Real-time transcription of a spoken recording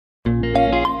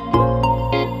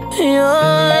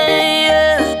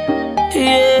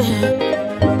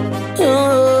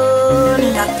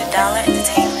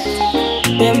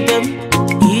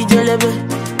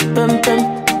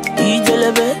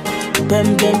Pem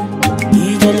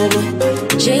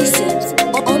Jason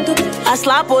on the I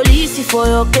slap police for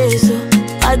your case.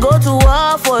 I go to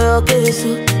war for your case.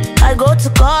 I go to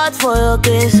court for your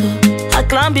case. I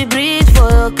climb the bridge for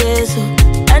your case.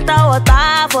 Enter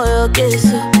water for your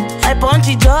case. I punch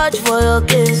the judge for your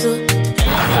case.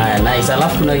 Nice,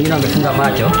 alafu kuna wengine wamefunga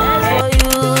macho. For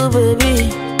you, baby.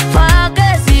 For your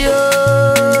case, yo.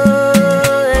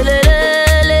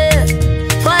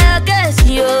 For your case,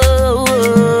 yo.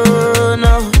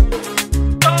 No.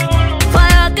 For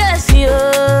your case, yo.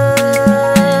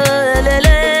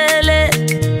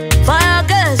 For your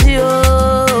case, yo.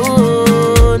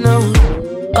 No.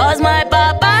 Cause my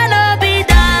papa no be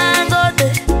Dangote.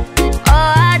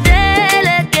 Oh,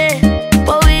 Adeleke.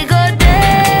 But we go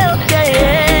there, okay,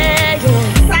 yeah,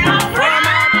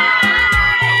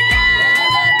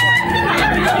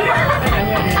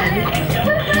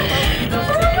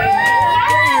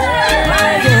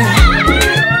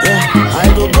 I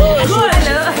go go.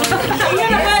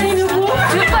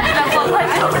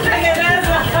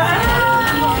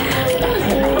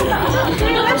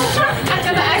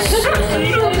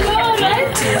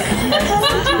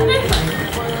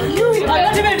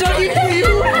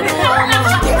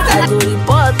 I go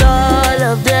report all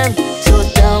of them. So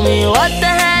tell me, what the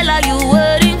hell are you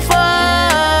waiting for?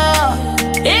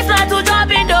 If not to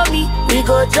jump into me, we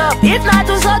go jump. If not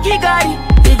to suck it, gari,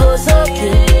 we go suck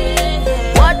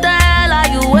it. What the hell are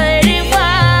you waiting for?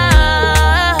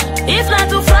 If not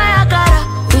to fry a cara,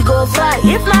 we go fry.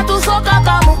 If not to soak a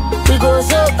camo, we go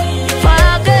soak.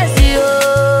 Fire case, yo.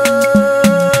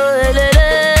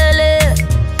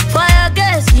 Fire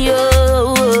case, yo.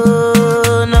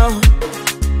 No.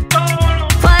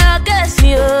 Fire case,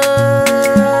 yo.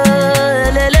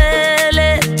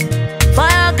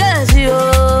 Fire case, yo.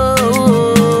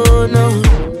 No.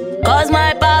 Cause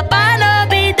my papa no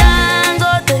be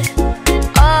Dangote.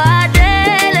 Oh,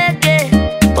 Adeleke.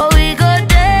 But we go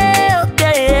there,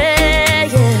 okay,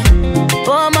 yeah.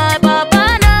 But my papa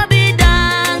no be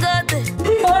Dangote.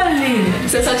 Only.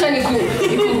 Sasa acha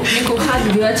niku hug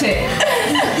yote.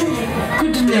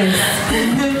 Goodness.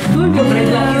 Good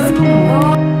bread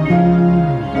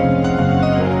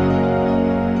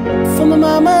For my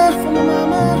mama,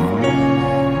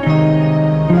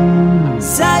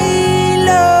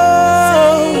 Silo.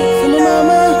 For my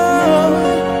mama,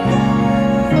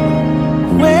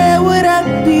 where would I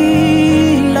be,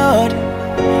 Lord?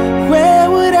 Where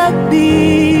would I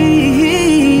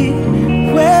be?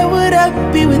 Where would I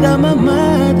be without my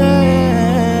mother?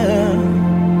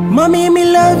 Mommy, me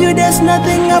love you, there's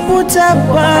nothing I put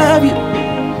above you.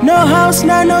 No house,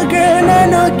 no girl,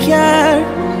 no car.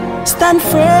 Stand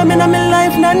firm in my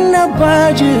life, none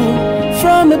about you.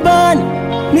 From a born,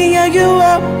 me and you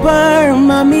are born.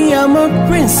 Mommy, I'm a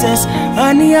princess,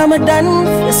 honey, I'm a done.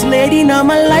 First lady in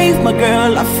my life, my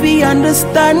girl, I feel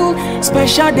understand.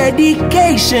 Special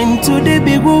dedication to the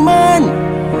big woman.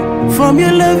 From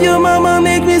your love, your mama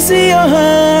make me see your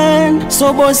hand.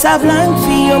 So boss have long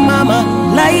for your mama,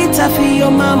 lighter for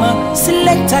your mama.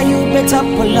 Selector, you better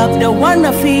pull up the one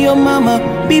for your mama.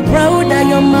 Be proud of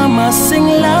your mama, sing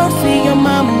loud for your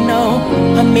mama now.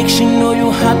 And make sure know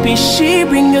you happy, she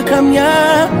bring you come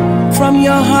here. From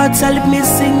your heart, so let me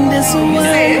sing this one.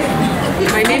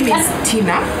 My name is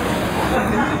Tina.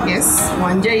 Yes,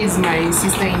 Wanja is my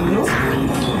sister-in-law.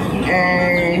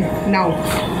 Now,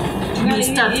 we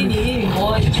start.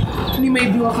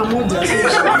 Nimeibiwa pamoja.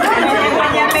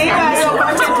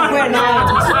 Now,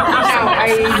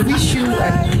 I wish you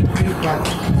a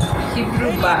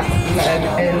Hebrew back,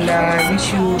 and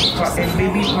wish you a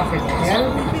baby perfect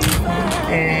health.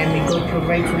 And may God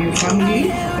provide for your family.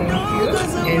 Thank you.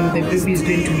 And the baby is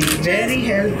going to be very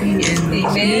healthy and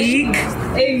big.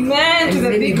 Amen. To the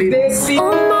big baby.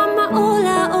 Oh mama,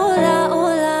 hola, hola,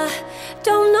 hola.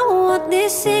 Don't know what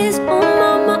this is. Oh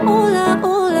mama, hola,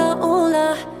 hola,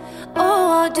 hola. Oh,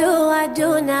 what do I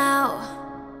do now?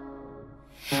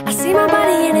 I see my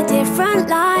body in a different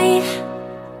light.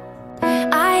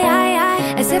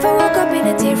 I, as if I woke up in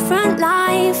a different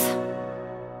life.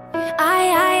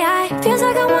 I, feels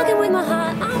like I'm walking with my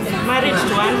heart. Married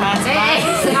to one husband.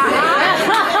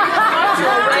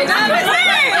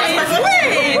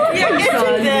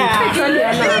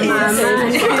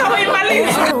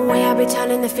 The way I be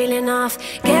turning the feeling off.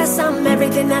 Guess I'm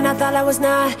everything that I thought I was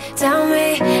not. Tell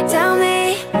me,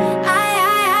 I.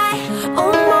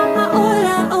 Oh mama,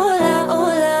 hola, hola,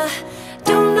 hola.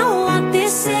 Don't know what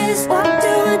this is. What do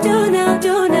I do now,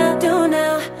 do now, do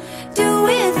now? Do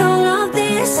with all of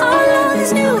this, all of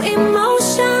these new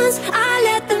emotions. I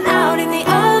let them out in the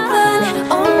open.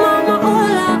 Oh mama,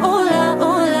 hola, hola,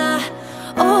 hola.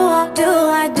 Oh, what do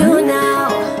I do now?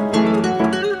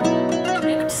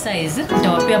 size,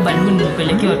 nitawapea balloon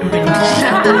nipelekee watoto.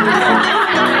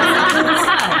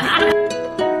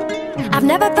 I've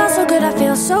never felt so good, I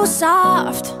feel so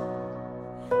soft.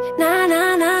 Nah,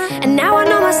 nah, nah. And now I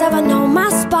know myself, I know my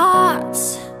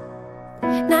spots.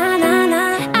 Nah, nah,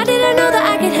 nah. I didn't know that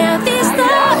I could have these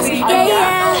thoughts. Yeah,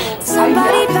 yeah.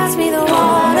 Somebody pass me the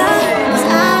water, 'cause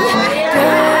I'm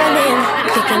burning.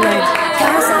 Kicking like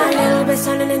fast, a little bit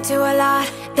turning into a lot.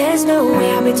 There's no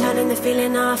way I'll be turning the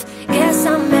feeling off. Guess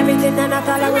I'm everything that I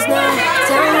thought I was not.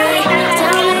 Tell me,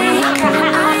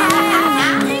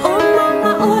 oh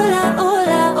mama, hola,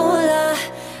 hola, hola.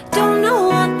 Don't know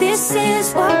what this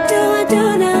is. What do I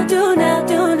do now, do now,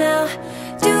 do now?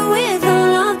 Do with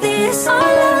all of this,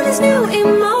 all of these new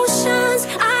emotions.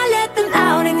 I let them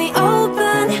out in the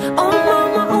open. Oh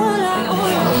mama, hola,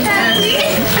 hola.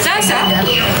 Sasa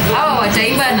hawa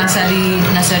wataimba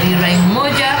nasari rhyme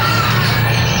moja,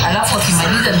 alafu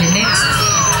wakimaliza the next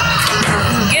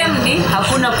game ni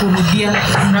hakuna kurudia.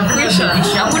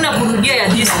 Hakuna kurudia ya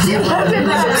this.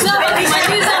 Sasa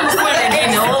wakimaliza mfuate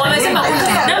nini? Wamesema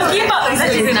na mkiimba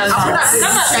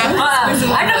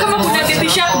hata kama kuna baby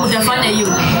shark mtafanya hiyo.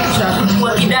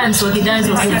 Wakidance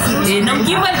na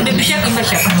mkiimba baby shark imba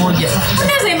shark moja.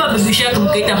 Unaweza imba baby shark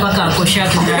mkaita mpaka ako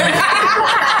shark ndani.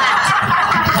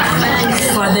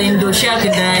 Father Indo shark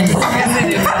ndani.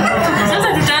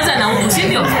 Sasa tutaanza na huko,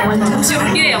 sivyo?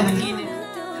 Usirudie ya mwingine.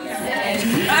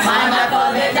 Mama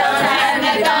for the daughter and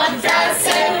the doctor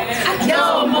said,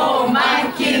 no more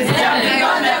monkeys jumping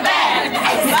on the bed.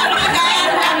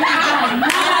 Mama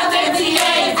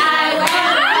 28, I went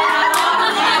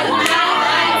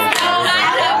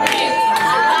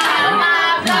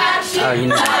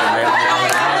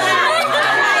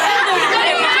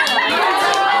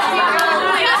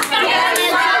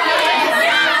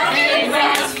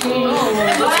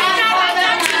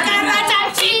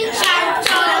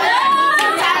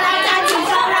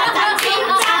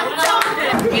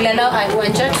I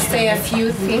want you to say a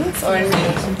few things, or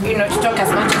to talk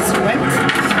as much as you want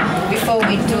before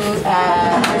we do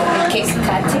the cake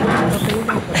cutting.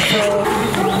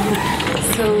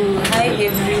 So hi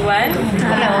everyone.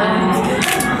 Hello.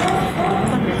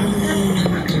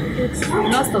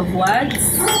 Lots of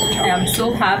words. I am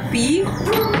so happy.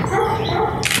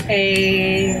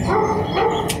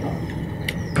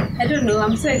 I don't know.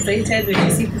 I'm so excited when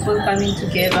you see people coming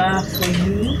together for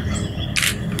you.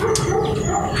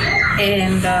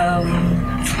 And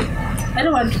I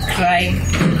don't want to cry.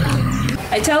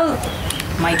 I tell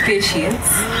my patients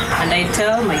and I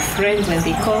tell my friends when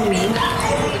they call me,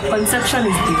 conception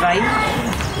is divine.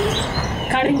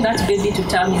 Carrying that baby to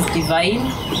term is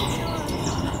divine.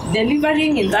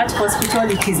 Delivering in that hospital,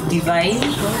 it is divine.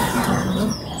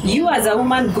 You as a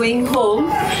woman going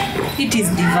home, it is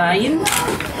divine.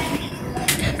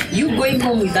 You going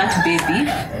home with that baby,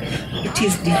 it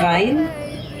is divine.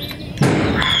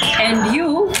 And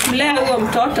you kulea huyo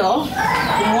mtoto,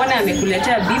 kumwona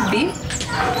amekuletea bibi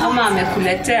ama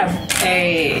amekuletea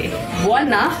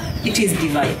bwana, it is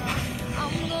divine.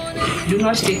 Do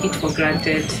not take it for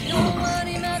granted.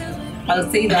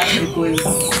 I'll say that because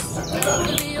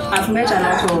I've met a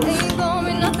lot of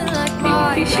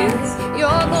baby patients.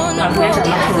 I've met a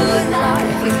lot of...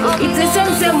 It's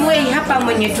the same way hapa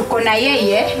mwenye tuko na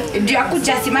yeye ndio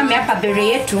akuja simame hapa mbele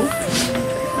yetu.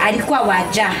 Alikuwa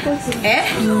waja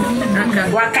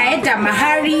wakaenda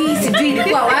mahali sijui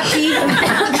ilikuwa wapi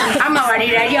ama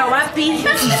walilalia wapi,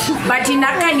 but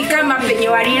inakaa ni kama penye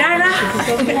walilala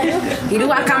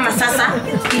ilikuwa kama sasa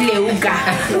ile uga,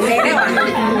 unaelewa,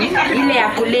 ile ya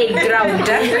play ground.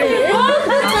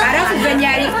 Alafu penye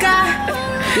alikaa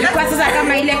ilikuwa sasa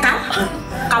kama ile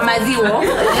kama ziwo.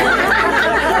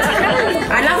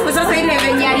 Alafu sasa ile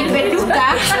venye alipeduka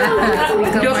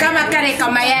ndio kama kale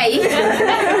kama yai,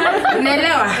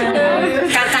 unaelewa,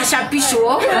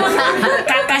 kakashapishwo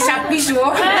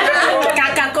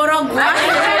kakakorogwa,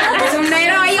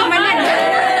 unaelewa hiyo maneno,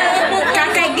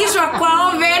 kakaigishwa kwa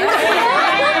oven,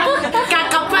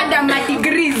 kakapada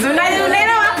madigrees,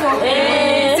 unaelewa hapo,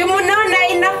 si munaona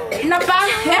inapa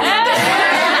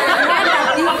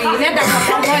nenda kwa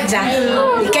pamoja,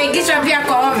 ikaigishwa pia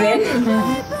kwa oven,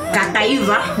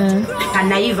 kakaiva,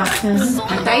 kanaiva,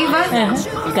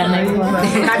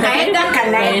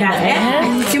 kanaenda.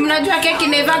 Si mnajua keki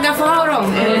inaivaga for how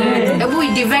long? Hebu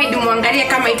divide muangalie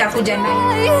kama itakuja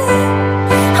nayo.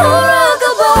 Oh,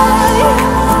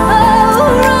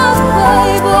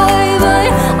 rock-a-bye, boy.